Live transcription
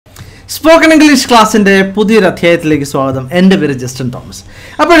Spoken English class in the Pudir Athletic Swadam, and very Justin Thomas.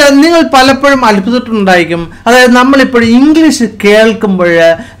 Upon a Ningle Palapum, Alputun Dikum, other number English Kale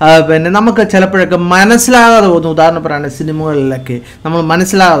Cumbera, when Namaka Chalapaka, Manasla, Udana Prana, Cinema Lake, Namal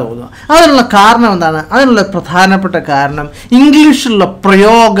Manisla, other La Karna, other La Prathana Patakarnam, English La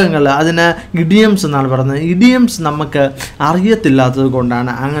Priogangala, Adana, Idioms and Alvarana, Idioms Namaka, Ariatilla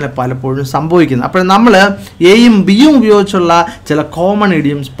Gondana, Angela Palapur, Samboikin. Upon Namala, Aim Bium Viochola, Chela common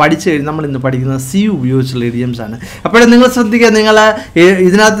idioms, Padiche. നമ്മൾ ഇന്ന് പഠിക്കുന്ന C ഉപയോഗിച്ചുള്ള idioms ആണ്. അപ്പോൾ നിങ്ങൾ ശ്രദ്ധിക്കുക, നിങ്ങൾ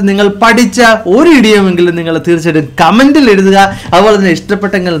ഇതിനകത്ത് നിങ്ങൾ പഠിച്ച ഒരു idiom എങ്കിലും നിങ്ങൾ തീർച്ചയായിട്ടും കമന്റിൽ എഴുതുക. അതുപോലെ തന്നെ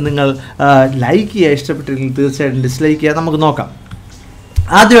ഇഷ്ടപ്പെട്ടെങ്കിൽ നിങ്ങൾ ലൈക്ക് ചെയ്യുക, ഇഷ്ടപ്പെട്ടില്ലെങ്കിൽ തീർച്ചയായിട്ടും ഡിസ്ലൈക്ക് ചെയ്യുക. നമുക്ക് നോക്കാം.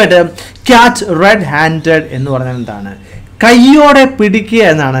 ആദ്യമായിട്ട് ക്യാച്ച് റെഡ് ഹാൻഡഡ് എന്ന് പറഞ്ഞാൽ എന്താണ്? കയ്യോടെ പിടിക്കുക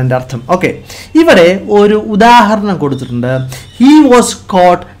എന്നാണ് എൻ്റെ അർത്ഥം. ഓക്കെ, ഇവിടെ ഒരു ഉദാഹരണം കൊടുത്തിട്ടുണ്ട്. He was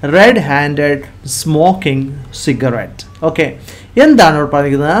coat red handed smoking cigarette. Okay, എന്താണ് ഇവിടെ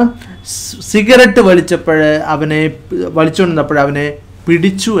പറഞ്ഞിരിക്കുന്നത്? സിഗരറ്റ് വലിച്ചുകൊണ്ടിരുന്നപ്പോൾ അവനെ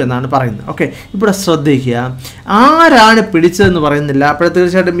പിടിച്ചു എന്നാണ് പറയുന്നത്. ഓക്കെ, ഇവിടെ ശ്രദ്ധിക്കുക, ആരാണ് പിടിച്ചതെന്ന് പറയുന്നില്ല. അപ്പോൾ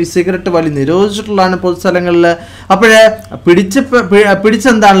തീർച്ചയായിട്ടും ഈ സിഗരറ്റ് വലി നിരോധിച്ചിട്ടുള്ളതാണ് പൊതുസ്ഥലങ്ങളിൽ. അപ്പോഴേ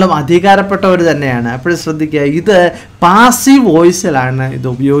പിടിച്ചെന്താണെങ്കിലും അധികാരപ്പെട്ടവർ തന്നെയാണ്. അപ്പോഴേ ശ്രദ്ധിക്കുക, ഇത് പാസീവ് വോയിസിലാണ് ഇത്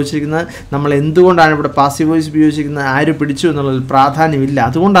ഉപയോഗിച്ചിരിക്കുന്നത്. നമ്മൾ എന്തുകൊണ്ടാണ് ഇവിടെ പാസീവ് വോയിസ് ഉപയോഗിച്ചിരിക്കുന്നത്? ആര് പിടിച്ചു എന്നുള്ളതിൽ പ്രാധാന്യമില്ല,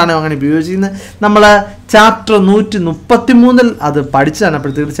 അതുകൊണ്ടാണ് അങ്ങനെ ഉപയോഗിച്ചിരിക്കുന്നത്. നമ്മൾ ചാപ്റ്റർ 133 അത് പഠിച്ചതാണ്.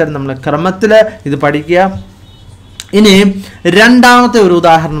 അപ്പോൾ തീർച്ചയായിട്ടും നമ്മൾ ക്രമത്തിൽ ഇത് പഠിക്കുക. ഇനി രണ്ടാമത്തെ ഒരു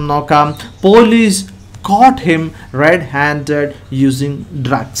ഉദാഹരണം നോക്കാം. Police coat him red handed using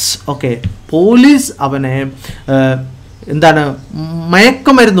drugs. Okay, police അവനെ എന്താണ്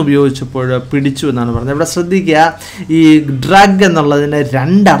മയക്കുമരുന്ന് ഉപയോഗിച്ചപ്പോൾ പിടിച്ചു എന്നാണ് പറഞ്ഞത്. ഇവിടെ ശ്രദ്ധിക്കുക, ഈ ഡ്രഗ് എന്നുള്ളതിന്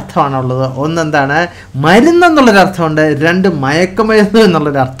രണ്ടർത്ഥമാണുള്ളത്. ഒന്നെന്താണ് മരുന്നെന്നുള്ളൊരർത്ഥമുണ്ട്, രണ്ട് മയക്കുമരുന്ന്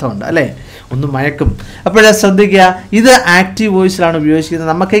എന്നുള്ളൊരർത്ഥമുണ്ട് അല്ലേ. ഒന്ന് മയക്കും. അപ്പോഴേ ശ്രദ്ധിക്കുക, ഇത് ആക്റ്റീവ് വോയിസിലാണ് ഉപയോഗിക്കുന്നത്.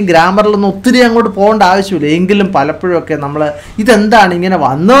 നമുക്ക് ഈ ഗ്രാമറിലൊന്നും ഒത്തിരി അങ്ങോട്ട് പോകേണ്ട ആവശ്യമില്ല. എങ്കിലും പലപ്പോഴൊക്കെ നമ്മൾ ഇതെന്താണ് ഇങ്ങനെ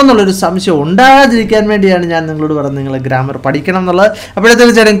വന്നതെന്നുള്ളൊരു സംശയം ഉണ്ടാകാതിരിക്കാൻ വേണ്ടിയാണ് ഞാൻ നിങ്ങളോട് പറയുന്നത് നിങ്ങൾ ഗ്രാമർ പഠിക്കണം എന്നുള്ളത്. അപ്പോഴേ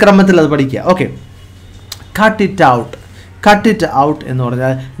തീർച്ചയായും ക്രമത്തിൽ അത് പഠിക്കുക. Okay, cut it out. Cut it out എന്ന്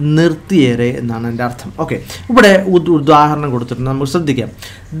പറഞ്ഞാൽ നിർത്തിയേരെ എന്നാണ് എൻ്റെ അർത്ഥം. ഓക്കെ, ഇവിടെ ഉദാഹരണം കൊടുത്തിട്ടുണ്ട്, നമുക്ക് ശ്രദ്ധിക്കാം.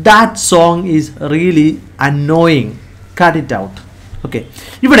 That song is really annoying. Cut it out. Okay,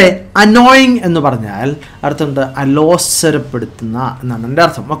 ഇവിടെ അനോയിങ് എന്ന് പറഞ്ഞാൽ അർത്ഥം അലോസരപ്പെടുത്തുന്ന എന്നാണ് എൻ്റെ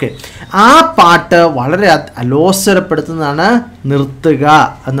അർത്ഥം. ഓക്കെ, ആ പാട്ട് വളരെ അലോസരപ്പെടുത്തുന്നതാണ്, നിർത്തുക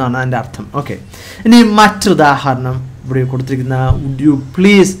എന്നാണ് എൻ്റെ അർത്ഥം. ഓക്കെ, ഇനി മറ്റൊരുദാഹരണം ഇവിടെ കൊടുത്തിരിക്കുന്ന, would you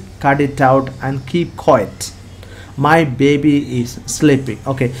please cut it out and keep quiet, my baby is sleeping.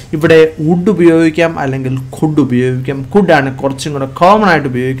 Okay, ഇവിടെ വുഡ് ഉപയോഗിക്കാം അല്ലെങ്കിൽ കുഡ് ഉപയോഗിക്കാം. കുഡാണ് കുറച്ചും കൂടെ കോമൺ ആയിട്ട്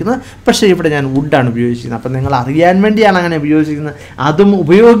ഉപയോഗിക്കുന്നത്, പക്ഷേ ഇവിടെ ഞാൻ വുഡാണ് ഉപയോഗിക്കുന്നത്. അപ്പം നിങ്ങൾ അറിയാൻ വേണ്ടിയാണ് അങ്ങനെ ഉപയോഗിച്ചിരിക്കുന്നത്, അതും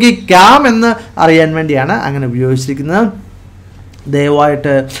ഉപയോഗിക്കാമെന്ന് അറിയാൻ വേണ്ടിയാണ് അങ്ങനെ ഉപയോഗിച്ചിരിക്കുന്നത്.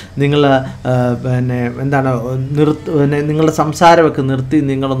 ദയവായിട്ട് നിങ്ങൾ എന്താണ് നിങ്ങളുടെ സംസാരമൊക്കെ നിർത്തി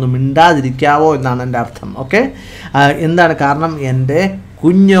നിങ്ങളൊന്ന് മിണ്ടാതിരിക്കാവോ എന്നാണ് എൻ്റെ അർത്ഥം. ഓക്കെ, എന്താണ് കാരണം? എൻ്റെ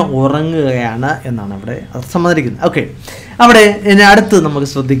കുഞ്ഞ് ഉറങ്ങുകയാണ് എന്നാണ് ഇവിടെ അർത്ഥം വന്നിരിക്കുന്നത്. ഓക്കെ, അവിടെ ഇനി അടുത്ത് നമുക്ക്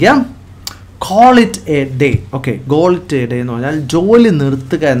ശ്രദ്ധിക്കാം. Call it A day. Okay, call it A day എന്ന് പറഞ്ഞാൽ ജോലി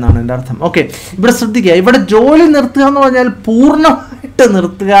നിർത്തുക എന്നാണ് എൻ്റെ അർത്ഥം. ഓക്കെ, ഇവിടെ ശ്രദ്ധിക്കുക, ഇവിടെ ജോലി നിർത്തുക എന്ന് പറഞ്ഞാൽ പൂർണ്ണമായിട്ട്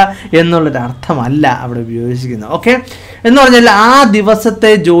നിർത്തുക എന്നുള്ളൊരർത്ഥമല്ല അവിടെ ഉപയോഗിച്ചിരിക്കുന്നത്. ഓക്കെ, എന്ന് പറഞ്ഞാൽ ആ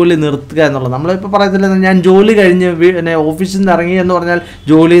ദിവസത്തെ ജോലി നിർത്തുക എന്നുള്ളത്. നമ്മളിപ്പോൾ പറയത്തില്ല, ഞാൻ ജോലി കഴിഞ്ഞ് ഓഫീസിൽ നിന്ന് ഇറങ്ങി എന്ന് പറഞ്ഞാൽ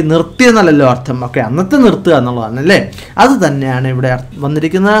ജോലി നിർത്തിയെന്നല്ലല്ലോ അർത്ഥം. ഓക്കെ, അന്നത്തെ നിർത്തുക എന്നുള്ളതാണ് അല്ലേ, അത് തന്നെയാണ് ഇവിടെ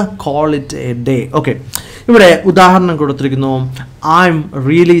വന്നിരിക്കുന്നത്. Call it A day. Okay, ഇവിടെ ഉദാഹരണം കൊടുത്തിരിക്കുന്നു, I am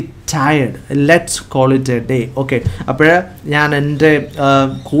really tired, let's call it A day. Okay, അപ്പോൾ ഞാൻ എൻ്റെ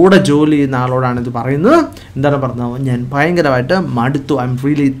കൂടെ ജോലി ചെയ്യുന്ന ആളോടാണ് ഇത് പറയുന്നത്. എന്താണ് പറഞ്ഞത്? ഞാൻ ഭയങ്കരമായിട്ട് മടുത്തു, I am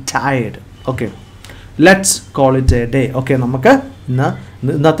really tired. Okay, let's call it A day. Okay, നമുക്ക്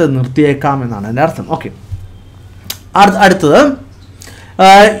ഇന്നത്തെ നിർത്തിയേക്കാം എന്നാണ് എൻ്റെ അർത്ഥം. ഓക്കെ, അടുത്തത്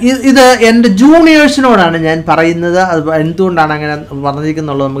ഇത് എൻ്റെ ജൂനിയേഴ്സിനോടാണ് ഞാൻ പറയുന്നത്. അത് എന്തുകൊണ്ടാണ് അങ്ങനെ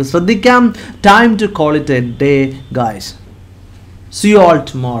പറഞ്ഞിരിക്കുന്നുള്ളത് നമുക്ക് ശ്രദ്ധിക്കാം. Time to call it A day guys, see you all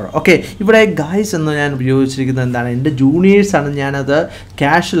tomorrow. Okay, ഇവിടെ ഗായ്സ് എന്ന് ഞാൻ ഉപയോഗിച്ചിരിക്കുന്നത് എന്താണ്? എൻ്റെ ജൂനിയേഴ്സാണ്. ഞാനത്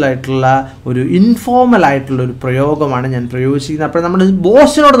കാഷ്വൽ ആയിട്ടുള്ള ഒരു ഇൻഫോർമൽ ആയിട്ടുള്ള ഒരു പ്രയോഗമാണ് ഞാൻ പ്രയോഗിച്ചിരിക്കുന്നത്. അപ്പോൾ നമ്മുടെ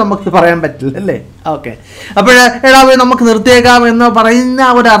ബോസിനോട് നമുക്ക് പറയാൻ പറ്റില്ല അല്ലേ. ഓക്കെ, അപ്പോൾ എടാവേ നമുക്ക് നിർത്തിയേക്കാം എന്ന് പറയുന്ന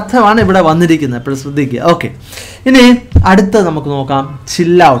ഒരു അർത്ഥമാണ് ഇവിടെ വന്നിരിക്കുന്നത്. അപ്പോൾ ശ്രദ്ധിക്കുക. ഓക്കെ, ഇനി അടുത്ത നമുക്ക് നോക്കാം,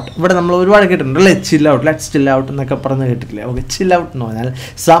 ചിൽ ഔട്ട്. ഇവിടെ നമ്മൾ ഒരുപാട് കേട്ടിട്ടുണ്ട് അല്ലേ, ചിൽ ഔട്ട്, ലെറ്റ്സ് ചിൽ ഔട്ട് എന്നൊക്കെ പറഞ്ഞ് കേട്ടിട്ടില്ലേ. ഓക്കെ, ചിൽ ഔട്ട് എന്ന് പറഞ്ഞാൽ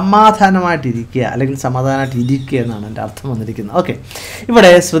സമാധാനമായിട്ടിരിക്കുക അല്ലെങ്കിൽ സമാധാനമായിട്ടിരിക്കുക എന്നാണ് എൻ്റെ അർത്ഥം വന്നിരിക്കുന്നത്. ഓക്കെ,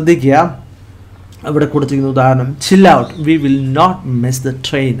 ഇവിടെ ശ്രദ്ധിക്കുക, ഇവിടെ കൊടുത്തിരിക്കുന്ന ഉദാഹരണം ചിൽ out we will not miss the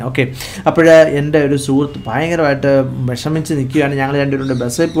train. Okay, അപ്പോൾ എൻ്റെ ഒരു സുഹൃത്ത് ഭയങ്കരമായിട്ട് വിഷമിച്ച് നിൽക്കുകയാണ്. ഞങ്ങൾ രണ്ടുപേരുടെ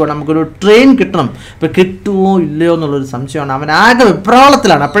ബസ്സിൽ പോകണം, നമുക്കൊരു ട്രെയിൻ കിട്ടണം. ഇപ്പോൾ കിട്ടുമോ ഇല്ലയോ എന്നുള്ളൊരു സംശയമാണ്. അവൻ ആകെ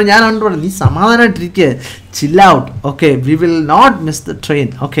വിപ്ലവത്തിലാണ്. അപ്പോൾ ഞാൻ അവനോട് പറഞ്ഞു, നീ സമാധാനമായിട്ടിരിക്കുക, ചിൽ out. Okay, we will not miss the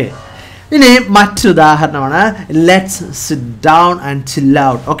train. Okay, ഇനി മറ്റൊരുദാഹരണമാണ് let's sit down and chill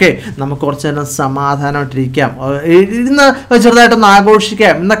out. Okay, നമുക്ക് കുറച്ച് നേരം സമാധാനമായിട്ടിരിക്കാം, ഇരുന്ന് ചെറുതായിട്ടൊന്ന്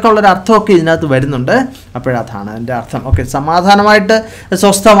ആഘോഷിക്കാം എന്നൊക്കെ ഉള്ളൊരു അർത്ഥമൊക്കെ ഇതിനകത്ത് വരുന്നുണ്ട്. അപ്പോഴതാണ് അതിൻ്റെ അർത്ഥം. ഓക്കെ, സമാധാനമായിട്ട്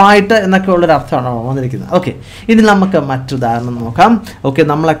സ്വസ്ഥമായിട്ട് എന്നൊക്കെ ഉള്ളൊരു അർത്ഥമാണ് വന്നിരിക്കുന്നത്. ഓക്കെ, ഇനി നമുക്ക് മറ്റൊരുദാഹരണം നോക്കാം. ഓക്കെ,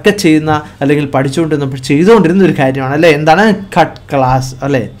 നമ്മളൊക്കെ ചെയ്യുന്ന അല്ലെങ്കിൽ ചെയ്തുകൊണ്ടിരുന്ന ഒരു കാര്യമാണ് അല്ലേ, എന്താണ് കട്ട് ക്ലാസ്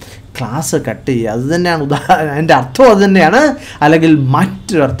അല്ലേ, ക്ലാസ് കട്ട് ചെയ്യുക. അത് തന്നെയാണ് അതിൻ്റെ അർത്ഥം അത് തന്നെയാണ്. അല്ലെങ്കിൽ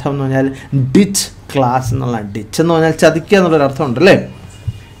മറ്റൊരർത്ഥം എന്ന് പറഞ്ഞാൽ ഡിച്ച് ക്ലാസ് എന്നുള്ള, ഡിച്ച് എന്ന് പറഞ്ഞാൽ ചതിക്കുക എന്നുള്ളൊരു അർത്ഥമുണ്ട് അല്ലേ.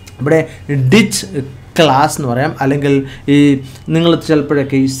 ഇവിടെ ഡിച്ച് ക്ലാസ് എന്ന് പറയാം. അല്ലെങ്കിൽ ഈ നിങ്ങൾ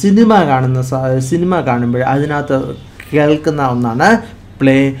ചിലപ്പോഴൊക്കെ ഈ സിനിമ കാണുമ്പോൾ അതിനകത്ത് കേൾക്കുന്ന ഒന്നാണ്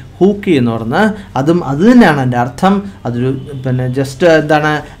പ്ലേ ഹൂക്കി എന്ന് പറഞ്ഞ്, അത് തന്നെയാണ് എൻ്റെ അർത്ഥം. അതൊരു ജസ്റ്റ്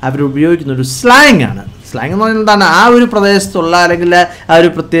എന്താണ് അവർ ഉപയോഗിക്കുന്ന ഒരു സ്ലാങ് ആണ്. സ്ലാങ് എന്ന് പറഞ്ഞാൽ എന്താണ്, ആ ഒരു പ്രദേശത്തുള്ള അല്ലെങ്കിൽ ആ ഒരു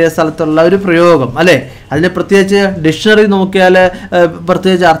പ്രത്യേക സ്ഥലത്തുള്ള ഒരു പ്രയോഗം അല്ലേ. അതിന് പ്രത്യേകിച്ച് ഡിക്ഷണറി നോക്കിയാൽ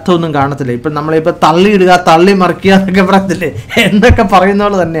പ്രത്യേകിച്ച് അർത്ഥമൊന്നും കാണത്തില്ല. ഇപ്പം നമ്മളിപ്പോൾ തള്ളിയിടുക, തള്ളി മറിക്കുക എന്നൊക്കെ പറയത്തില്ലേ, എന്നൊക്കെ പറയുന്ന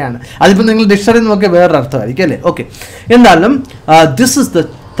പോലെ തന്നെയാണ്. അതിപ്പോൾ നിങ്ങൾ ഡിക്ഷണറി നോക്കിയാൽ വേറൊരു അർത്ഥമായിരിക്കും അല്ലേ. ഓക്കെ, എന്തായാലും this is the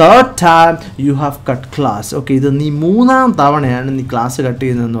third time you have cut class. Okay, ഇത് നീ 3-ാം തവണയാണ് നീ ക്ലാസ് കട്ട്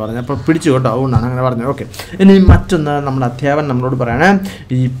ചെയ്യുന്നതെന്ന് പറഞ്ഞു. അപ്പോൾ പിടിച്ചു കേട്ടോ, അതുകൊണ്ടാണ് അങ്ങനെ പറഞ്ഞത്. ഓക്കെ, ഇനി മറ്റൊന്ന് നമ്മുടെ അധ്യാപകൻ നമ്മളോട് പറയണേ,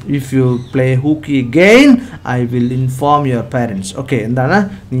 if you play ഹൂക്കി again I will inform your parents. Okay, എന്താണ്,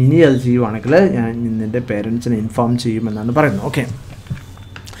 നീ ഇനി അത് ചെയ്യുവാണെങ്കിൽ ഞാൻ നിൻ്റെ പേരൻസിനെ ഇൻഫോം ചെയ്യുമെന്നാണ് പറയുന്നത്. ഓക്കെ,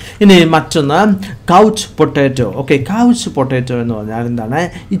 ഇനി മറ്റൊന്ന് couch potato. Okay, couch potato എന്ന് പറഞ്ഞാൽ എന്താണ്,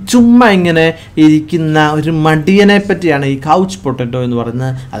 ഈ ചുമ്മാ ഇങ്ങനെ ഇരിക്കുന്ന ഒരു മടിയനെ പറ്റിയാണ് ഈ കൗച്ച് പൊട്ടാറ്റോ എന്ന്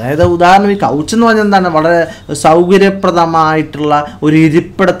പറയുന്നത്. അതായത് ഉദാഹരണം, ഈ കൗച്ച് എന്ന് പറഞ്ഞാൽ എന്താണ്, വളരെ സൗകര്യപ്രദമായിട്ടുള്ള ഒരു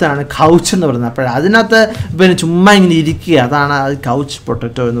ഇരിപ്പിടത്താണ് കൗച്ച് എന്ന് പറയുന്നത്. അപ്പോൾ അതിനകത്ത് പിന്നെ ചുമ്മാ ഇങ്ങനെ ഇരിക്കുക, അതാണ് കൗച്ച്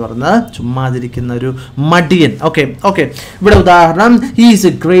പൊട്ടാറ്റോ എന്ന് പറയുന്നത്, ചുമ്മാതിരിക്കുന്ന ഒരു മടിയൻ. ഓക്കെ, ഇവിടെ ഉദാഹരണം, he is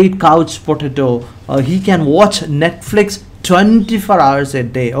A great couch potato, he can watch Netflix 24 hours a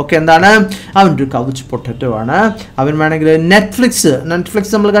day. Okay, എന്താണ്, അവൻ്റെ ഒരു കൗച്ച് പൊട്ടറ്റോ ആണ്. അവൻ വേണമെങ്കിൽ നെറ്റ്ഫ്ലിക്സ്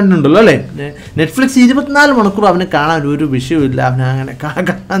നമ്മൾ കണ്ടിട്ടുണ്ടല്ലോ അല്ലേ, നെറ്റ്ഫ്ലിക്സ് 24 മണിക്കൂർ അവന് കാണാൻ ഒരു വിഷയമില്ല. അവനങ്ങനെ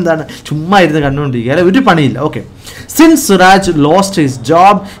എന്താണ് ചുമ്മാ ഇരുന്ന് കണ്ടുകൊണ്ടിരിക്കുക അല്ലെ, ഒരു പണിയില്ല. Okay, since Suraj lost his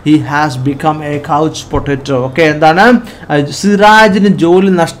job he has become A couch potato. Okay, എന്താണ്, സിറാജിന്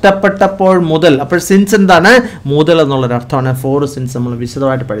ജോലി നഷ്ടപ്പെട്ടപ്പോൾ മുതൽ, അപ്പോൾ സിൻസ് എന്താണ്, മുതൽ എന്നുള്ളൊരു അർത്ഥമാണ്. 4 സിൻസ് നമ്മൾ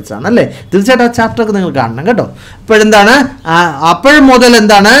വിശദമായിട്ട് പഠിച്ചതാണ് അല്ലേ. തീർച്ചയായിട്ടും ആ ചാപ്റ്ററൊക്കെ നിങ്ങൾ കാണണം കേട്ടോ. അപ്പോഴെന്താണ്, അപ്പോൾ മുതൽ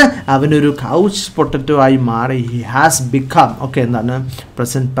എന്താണ്, അവനൊരു കൗച്ച് പൊട്ടറ്റോ ആയി മാറി. He has become. ഓക്കെ, എന്താണ്,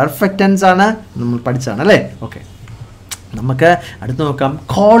 പ്രസന്റ് പെർഫെക്റ്റ് ടെൻസ് ആണ്, നമ്മൾ പഠിച്ചാണ് അല്ലേ. ഓക്കെ, നമുക്ക് അടുത്ത് നോക്കാം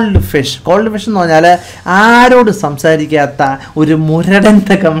കോൾഡ് ഫിഷ്. കോൾഡ് ഫിഷ് എന്ന് പറഞ്ഞാൽ ആരോട് സംസാരിക്കാത്ത ഒരു മുരടൻ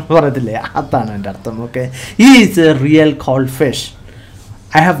എന്നൊക്കെ നമ്മൾ പറയത്തില്ലേ, അതാണ് എൻ്റെ അർത്ഥം. Okay, he is A real called fish.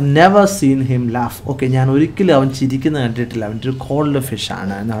 I have never seen him laugh. Okay, ഞാൻ ഒരിക്കലും അവൻ ചിരിക്കുന്നത് കണ്ടിട്ടില്ല, അവൻ്റെ ഒരു കോൾഡ് ഫിഷ്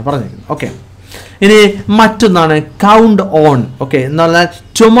ആണ് എന്നാണ് പറഞ്ഞിരിക്കുന്നത്. ഓക്കെ, ഇനി മറ്റൊന്നാണ് കൗണ്ട് ഓൺ. ഓക്കെ, എന്ന് പറഞ്ഞാൽ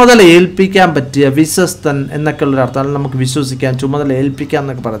ചുമതല ഏൽപ്പിക്കാൻ പറ്റിയ, വിശ്വസ്തൻ എന്നൊക്കെ ഉള്ളൊരു അർത്ഥം. നമുക്ക് വിശ്വസിക്കാം, ചുമതല ഏൽപ്പിക്കാം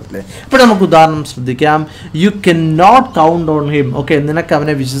എന്നൊക്കെ പറയത്തില്ലേ. ഇപ്പോൾ നമുക്ക് ഉദാഹരണം ശ്രദ്ധിക്കാം, you can not count on him. Okay, നിനക്ക്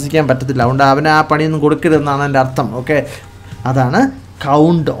അവനെ വിശ്വസിക്കാൻ പറ്റത്തില്ല, അതുകൊണ്ട് അവനെ ആ പണിയൊന്നും കൊടുക്കരുതെന്നാണ് എൻ്റെ അർത്ഥം. ഓക്കെ, അതാണ്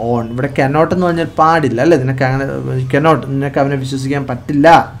കൗണ്ട് ഓൺ. ഇവിടെ കനോട്ട് എന്ന് പറഞ്ഞാൽ പാടില്ല അല്ലേ, നിനക്ക് അങ്ങനെ നിനക്ക് അവനെ വിശ്വസിക്കാൻ പറ്റില്ല.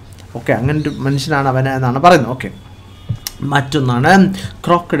 ഓക്കെ, അങ്ങനെ ഒരു മനുഷ്യനാണ് അവനെ എന്നാണ് പറയുന്നത്. ഓക്കെ, മറ്റൊന്നാണ്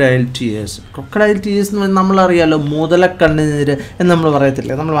ക്രോക്കഡൈൽ ടീയേഴ്സ്. ക്രോക്കഡൈൽ ടീയേഴ്സ് എന്ന് പറഞ്ഞാൽ നമ്മളറിയാമല്ലോ, മുതലക്കണ്ണുനീര് എന്ന് നമ്മൾ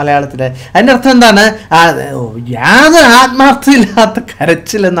പറയത്തില്ലേ നമ്മൾ മലയാളത്തിൽ. അതിൻ്റെ അർത്ഥം എന്താണ്, യാതൊരു ആത്മാർത്ഥമില്ലാത്ത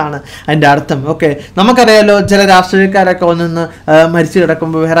കരച്ചിലെന്നാണ് അതിൻ്റെ അർത്ഥം. ഓക്കെ, നമുക്കറിയാമല്ലോ ചില രാഷ്ട്രീയക്കാരൊക്കെ ഒന്നൊന്ന് മരിച്ചു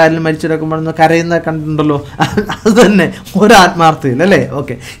കിടക്കുമ്പോൾ, വേറെ ആരെങ്കിലും മരിച്ചു കിടക്കുമ്പോൾ ഒന്ന് കരയുന്ന കണ്ടിട്ടുണ്ടല്ലോ, അത് തന്നെ ഒരു ആത്മാർത്ഥയില്ല അല്ലേ.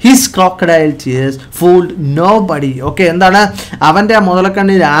 Okay, his crocodile tears fooled no buddy. Okay, എന്താണ്, അവൻ്റെ ആ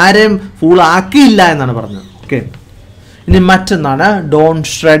മുതലക്കണ്ണീർ ആരെയും ഫൂൾ ആക്കിയില്ല എന്നാണ് പറഞ്ഞത്. ഓക്കെ, ഇനി മറ്റൊന്നാണ് don't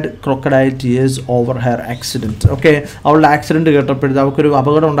shred crocodile tears over hair accident. Okay, അവളുടെ ആക്സിഡൻറ്റ് കേട്ടപ്പോഴത്തേക്ക് അവൾക്കൊരു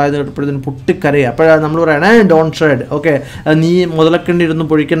അപകടം ഉണ്ടായത് കേട്ടപ്പോഴത്തേന് പൊട്ടിക്കരയുക. അപ്പോഴാണ് നമ്മൾ പറയണേ ഡോണ്ട് ഷ്രെഡ്. ഓക്കെ, നീ മുതലക്കണ്ണീരൊന്നും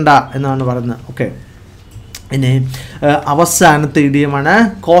പൊഴിക്കണ്ട എന്നാണ് പറയുന്നത്. ഓക്കെ, ഇനി അവസാനത്തെ ഇഡിയമാണ്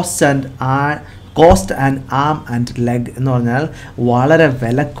cost and am and leg എന്ന് പറഞ്ഞാൽ വളരെ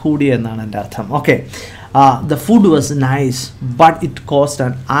വില കൂടിയ എന്നാണ് എൻ്റെ അർത്ഥം. Okay, the food was nice but it cost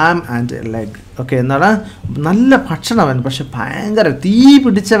an arm and a leg. Okay, എന്താണ് നല്ല ഭക്ഷണവൻ, പക്ഷെ ഭയങ്കര തീ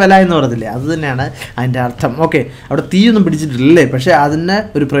പിടിച്ച വില എന്ന് പറയത്തില്ലേ, അത് തന്നെയാണ് അതിൻ്റെ അർത്ഥം. ഓക്കെ, അവിടെ തീയൊന്നും പിടിച്ചിട്ടില്ലേ, പക്ഷേ അതിന്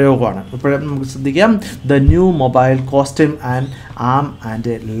ഒരു പ്രയോഗമാണ്. ഇപ്പോഴും നമുക്ക് ശ്രദ്ധിക്കാം, the new mobile cost him an am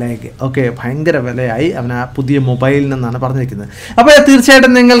and leg. Okay, ഭയങ്കര വിലയായി അവന് ആ പുതിയ മൊബൈലിൽ നിന്നാണ് പറഞ്ഞിരിക്കുന്നത്. അപ്പോൾ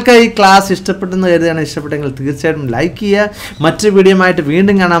തീർച്ചയായിട്ടും നിങ്ങൾക്ക് ഈ ക്ലാസ് ഇഷ്ടപ്പെട്ടെന്ന് കരുതുകയാണ്. ഇഷ്ടപ്പെട്ടെങ്കിൽ തീർച്ചയായിട്ടും ലൈക്ക് ചെയ്യുക. മറ്റൊരു വീഡിയോ ആയിട്ട്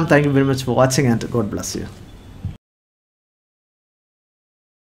വീണ്ടും കാണാം. Thank you very much for watching and God bless you.